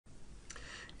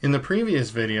In the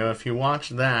previous video, if you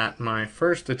watched that, my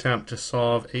first attempt to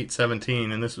solve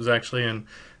 817, and this was actually in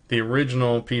the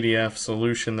original PDF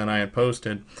solution that I had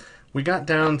posted, we got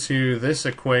down to this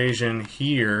equation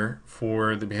here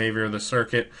for the behavior of the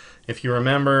circuit. If you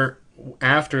remember,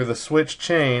 after the switch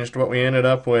changed, what we ended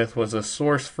up with was a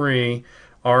source-free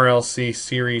RLC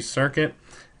series circuit.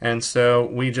 And so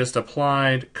we just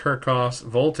applied Kirchhoff's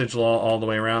voltage law all the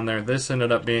way around there. This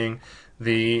ended up being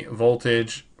the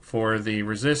voltage for the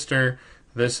resistor.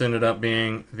 This ended up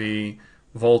being the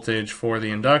voltage for the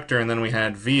inductor, and then we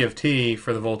had V of t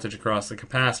for the voltage across the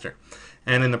capacitor.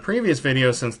 And in the previous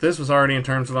video, since this was already in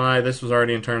terms of I, this was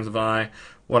already in terms of I,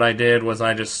 what I did was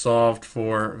I just solved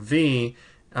for V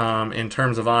in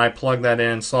terms of I, plugged that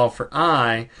in, solved for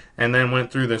I, and then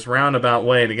went through this roundabout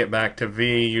way to get back to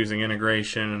V using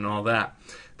integration and all that.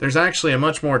 There's actually a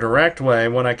much more direct way.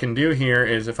 What I can do here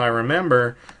is, if I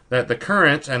remember that the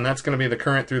current, and that's going to be the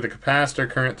current through the capacitor,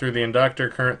 current through the inductor,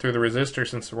 current through the resistor,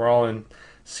 since we're all in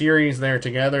series there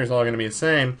together, is all going to be the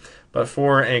same. But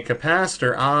for a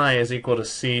capacitor, I is equal to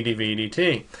C dV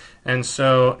dt. And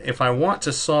so if I want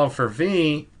to solve for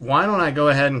V, why don't I go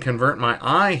ahead and convert my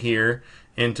I here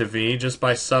into V just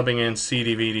by subbing in C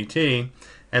dV dt.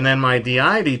 And then my di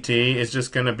dt is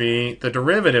just going to be the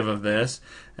derivative of this.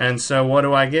 And so what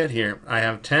do I get here? I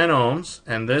have 10 ohms,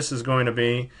 and this is going to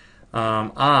be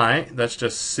I, that's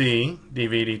just C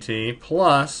dV dt,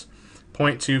 plus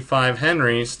 0.25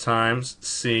 henries times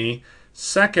C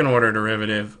second order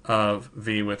derivative of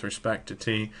V with respect to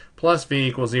t, plus V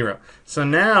equals 0. So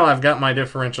now I've got my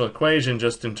differential equation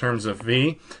just in terms of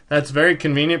V. That's very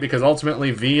convenient because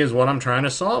ultimately V is what I'm trying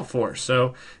to solve for.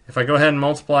 So if I go ahead and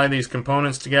multiply these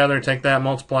components together, take that,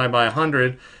 multiply by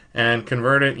 100, and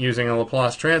convert it using a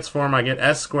Laplace transform, I get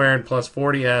s squared plus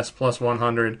 40s plus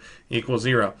 100 equals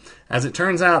 0. As it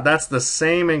turns out, that's the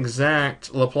same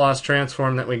exact Laplace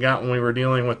transform that we got when we were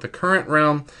dealing with the current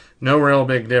realm. No real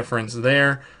big difference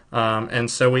there. And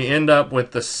so we end up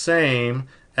with the same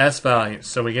s values.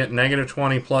 So we get negative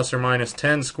 20 plus or minus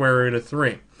 10 square root of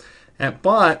 3.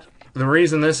 But the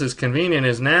reason this is convenient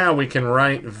is now we can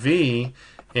write V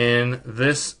in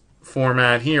this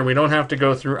format here. We don't have to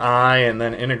go through I and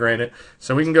then integrate it.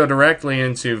 So we can go directly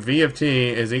into V of t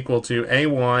is equal to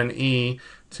A1 e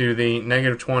to the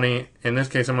negative 20. In this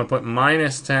case, I'm going to put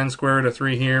minus 10 square root of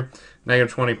 3 here,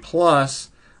 negative 20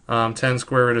 plus 10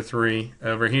 square root of 3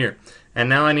 over here. And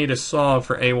now I need to solve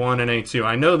for A1 and A2.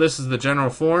 I know this is the general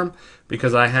form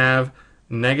because I have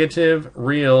negative,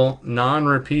 real,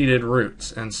 non-repeated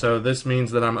roots. And so this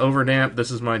means that I'm overdamped.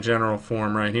 This is my general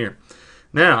form right here.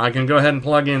 Now I can go ahead and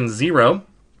plug in 0.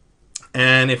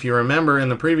 And if you remember in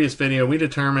the previous video, we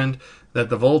determined that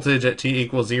the voltage at t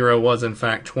equals 0 was in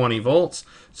fact 20 volts.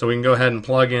 So we can go ahead and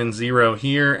plug in 0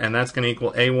 here, and that's going to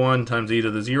equal A1 times e to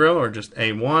the 0, or just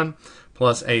A1,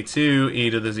 plus A2 e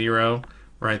to the 0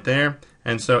 right there.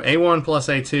 And so A1 plus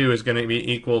A2 is going to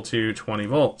be equal to 20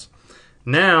 volts.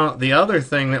 Now, the other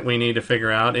thing that we need to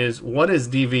figure out is, what is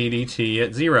dV dt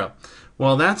at 0?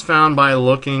 Well, that's found by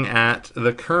looking at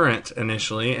the current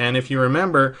initially. And if you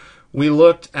remember, we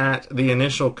looked at the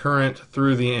initial current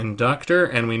through the inductor,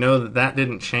 and we know that that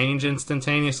didn't change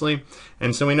instantaneously.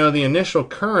 And so we know the initial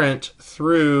current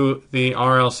through the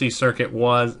RLC circuit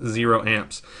was 0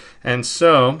 amps. And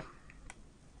so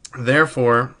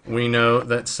therefore, we know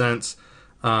that since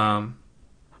the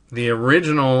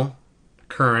original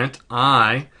current,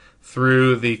 I,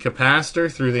 through the capacitor,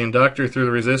 through the inductor, through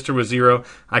the resistor was 0,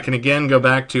 I can again go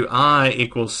back to I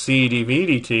equals C dV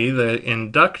dt. The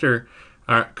inductor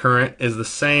current is the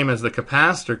same as the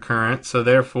capacitor current, so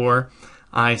therefore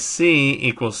IC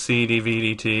equals C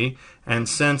dV dt. And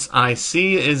since IC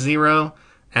is 0,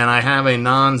 and I have a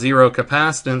non-zero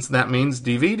capacitance, that means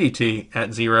dV dt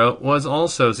at 0 was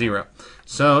also 0.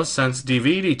 So since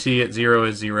dV dt at 0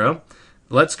 is 0,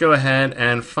 let's go ahead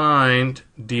and find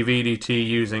dV dt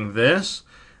using this.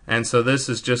 And so this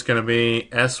is just going to be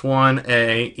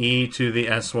S1a e to the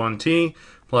S1t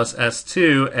plus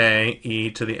S2a e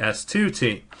to the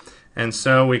S2t. And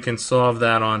so we can solve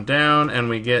that on down, and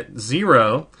we get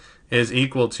 0 is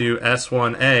equal to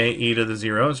S1a e to the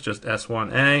 0. It's just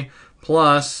S1a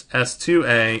plus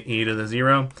S2a e to the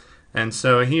 0. And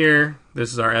so here,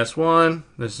 this is our S1,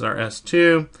 this is our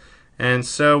S2, and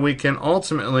so we can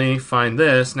ultimately find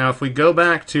this. Now if we go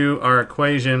back to our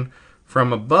equation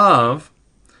from above,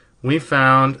 we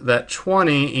found that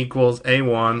 20 equals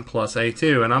A1 plus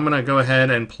A2, and I'm going to go ahead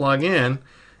and plug in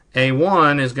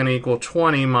A1 is going to equal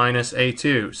 20 minus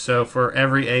A2. So for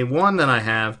every A1 that I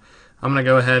have, I'm going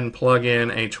to go ahead and plug in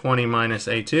a 20 minus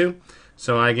A2.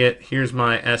 So I get, here's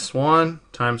my S1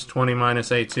 times 20 minus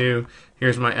A2.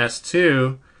 Here's my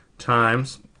S2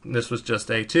 times this was just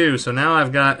a2. So now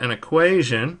I've got an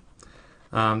equation.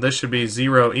 This should be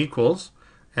 0 equals.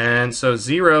 And so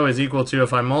 0 is equal to,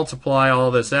 if I multiply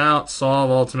all this out, solve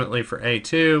ultimately for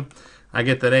a2, I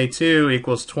get that a2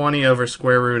 equals 20 over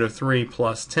square root of 3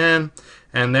 plus 10.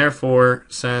 And therefore,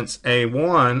 since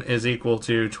a1 is equal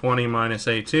to 20 minus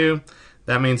a2,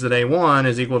 that means that a1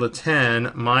 is equal to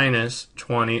 10 minus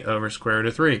 20 over square root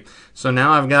of 3. So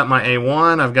now I've got my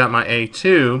a1, I've got my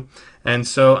a2, and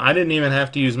so I didn't even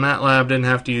have to use MATLAB, didn't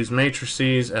have to use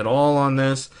matrices at all on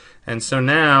this. And so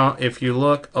now, if you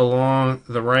look along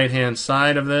the right-hand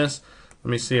side of this,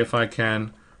 let me see if I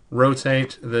can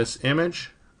rotate this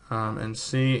image and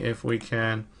see if we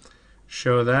can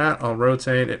show that. I'll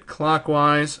rotate it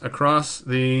clockwise across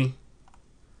the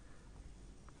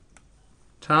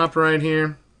top right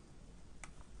here.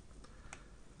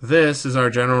 This is our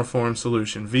general form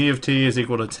solution. V of t is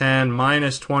equal to 10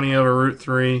 minus 20 over root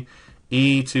 3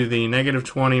 e to the negative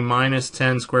 20 minus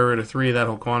 10 square root of 3, that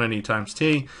whole quantity, times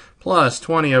t, plus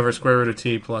 20 over square root of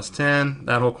t plus 10,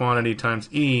 that whole quantity, times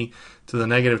e to the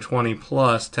negative 20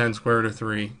 plus 10 square root of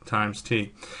 3 times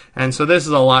t. And so this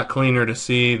is a lot cleaner to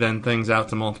see than things out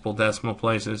to multiple decimal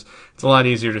places. It's a lot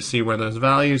easier to see where those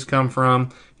values come from.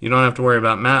 You don't have to worry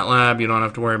about MATLAB. You don't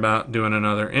have to worry about doing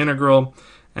another integral.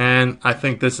 And I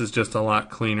think this is just a lot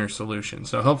cleaner solution.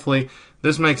 So hopefully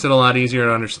this makes it a lot easier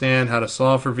to understand how to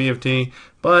solve for v of t.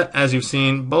 But as you've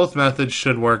seen, both methods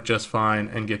should work just fine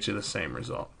and get you the same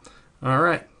result. All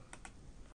right.